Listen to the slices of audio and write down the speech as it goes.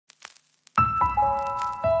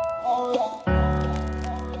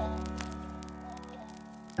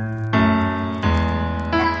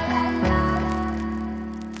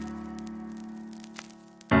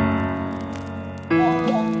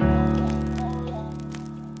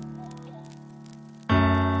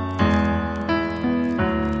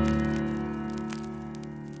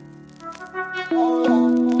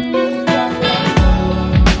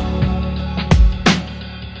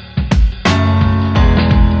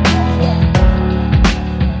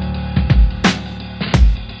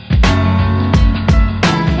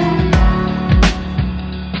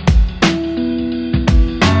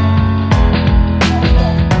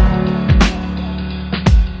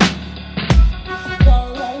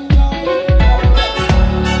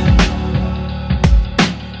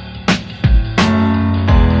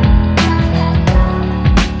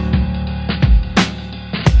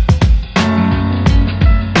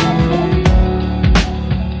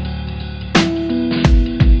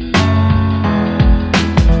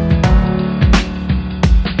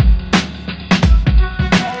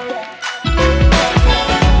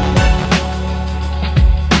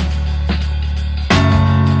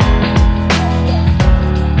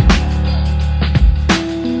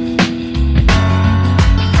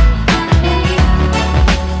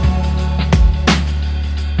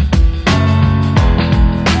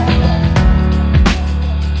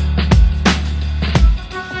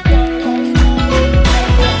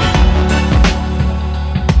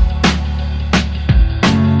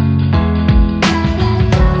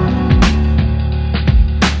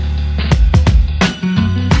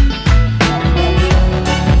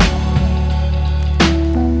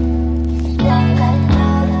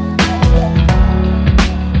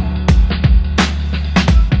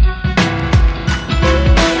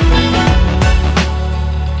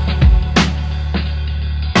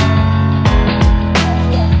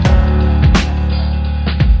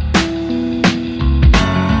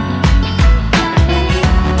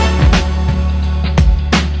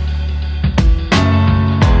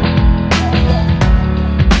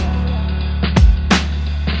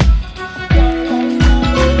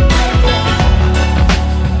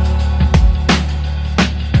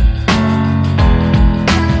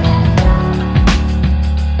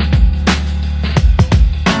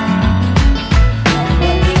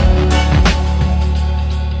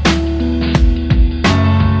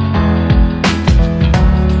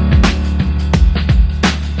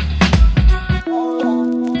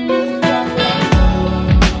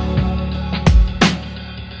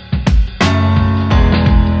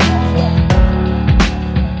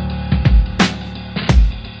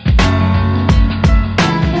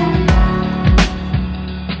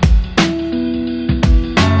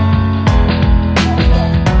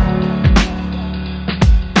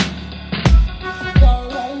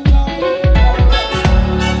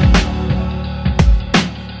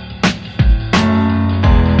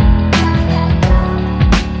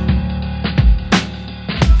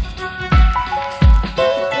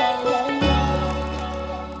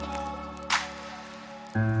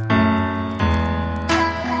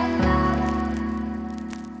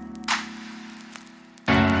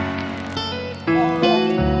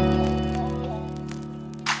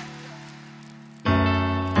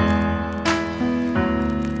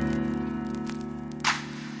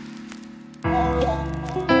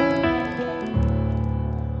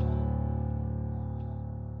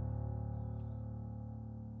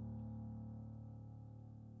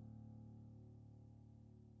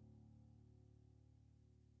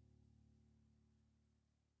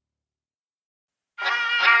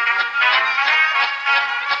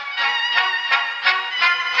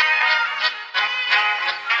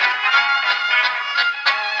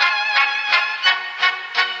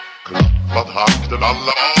Klappat hakten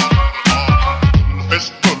alla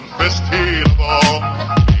Bullfest hela dagen.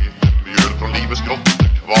 Mjöl från livets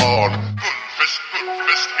grottekvarn.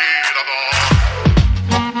 Bullfest hela dagen.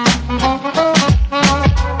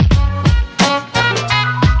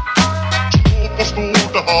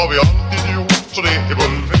 Stort, det har vi alltid gjort. Så det är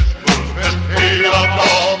Bullfest hela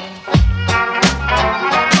dagen.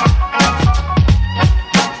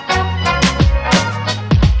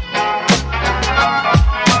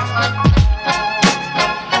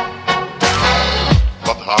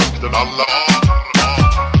 Alla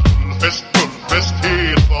Bullfest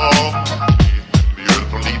hela dagen. Mjöl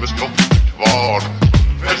från livets grottekvarn.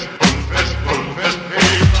 Bullfest hela dagen.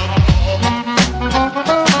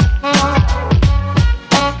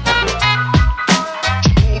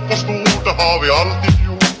 Stort, det har vi alltid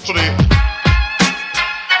gjort. Så det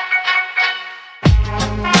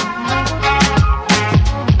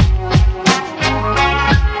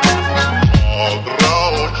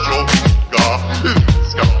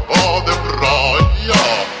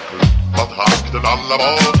alla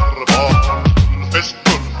barn.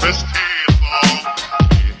 Bullfest hela dagen.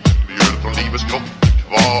 Mjöl från livets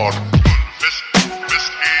grottekvarn.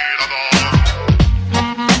 Bullfest hela dagen.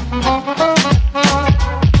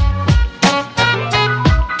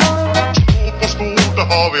 Stort, det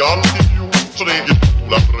har vi alltid gjort. Så det är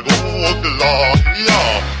goda för att gå glad, ja.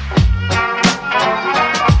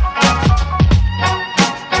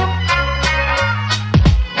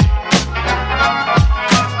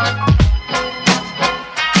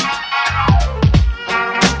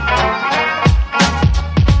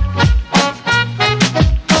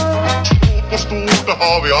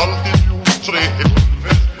 Har vi alltid gjort. Så det är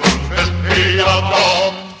Bullfest hela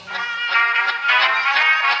dagen.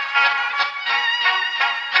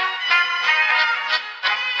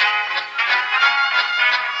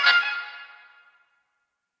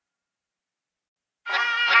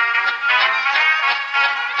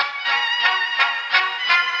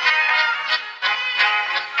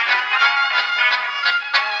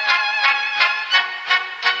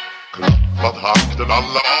 Klappat hakten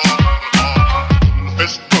alla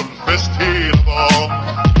Bullfest hela dagen.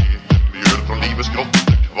 Mjöl från livets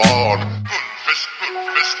grottekvarn. Bullfest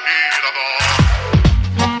hela dagen.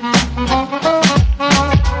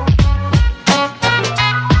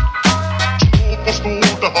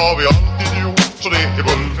 Stort, det har vi alltid gjort. Så det är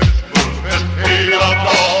Bullfest hela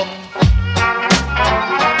dagen.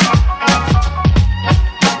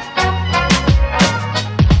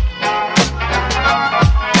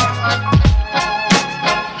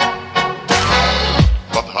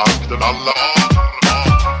 Alla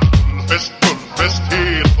Bullfest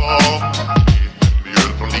hela dagen.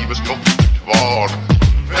 Mjöl från livets grottekvarn.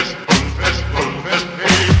 Bullfest hela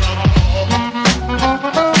dagen.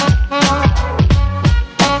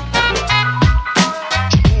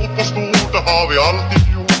 Stort, det har vi alltid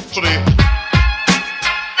gjort. Så det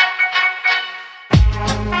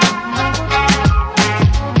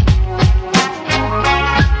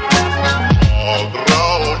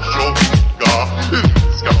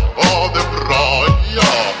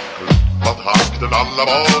alla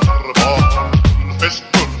barn. Bullfest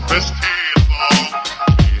hela dagen.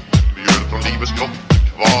 Mjöl från livets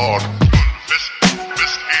grottekvarn.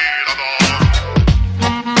 Bullfest hela dagen.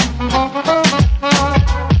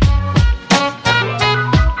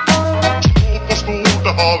 Stort,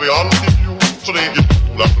 det har vi alltid gjort. Så det är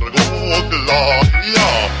goda för att gå glad,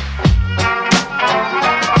 ja.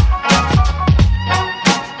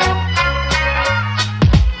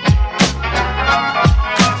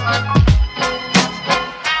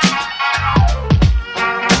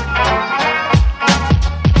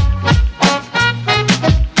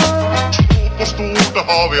 Det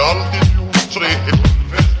har vi alltid gjort. Så det är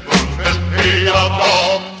Bullfest hela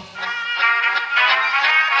dagen.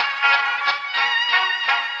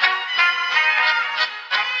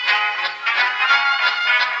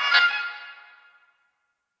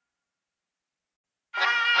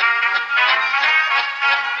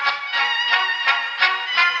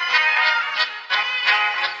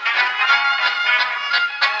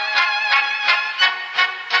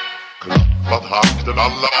 Klappat hakten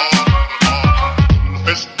alla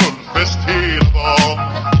Bullfest hela dagen.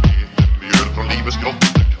 Mjöl från livets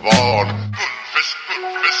grottekvarn.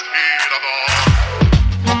 Bullfest hela dagen.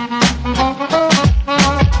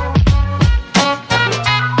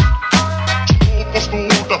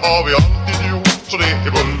 Stort, det har vi alltid gjort. Så det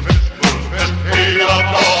är Bullfest hela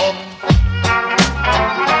dagen.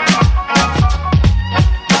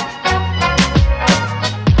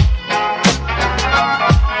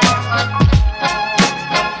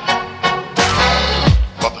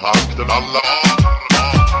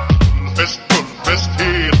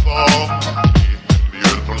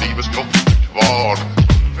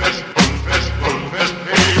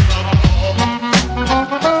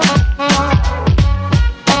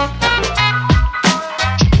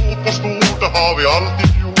 har vi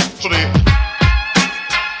alltid gjort, så det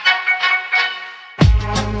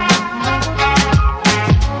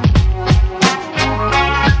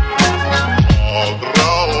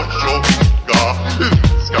magra och tjocka,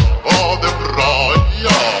 ska ha det bra,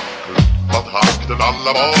 ja. Klappat hakten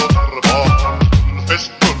alla barn.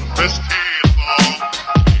 Bullfest hela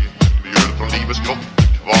mjöl från livets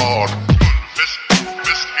grottekvarn.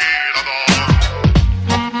 Bullfest hela dagen.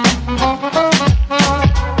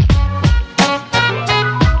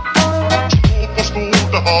 Stort och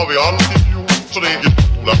stort, det har vi alltid gjort, så det är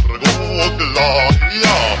kul att gå glad,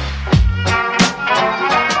 ja.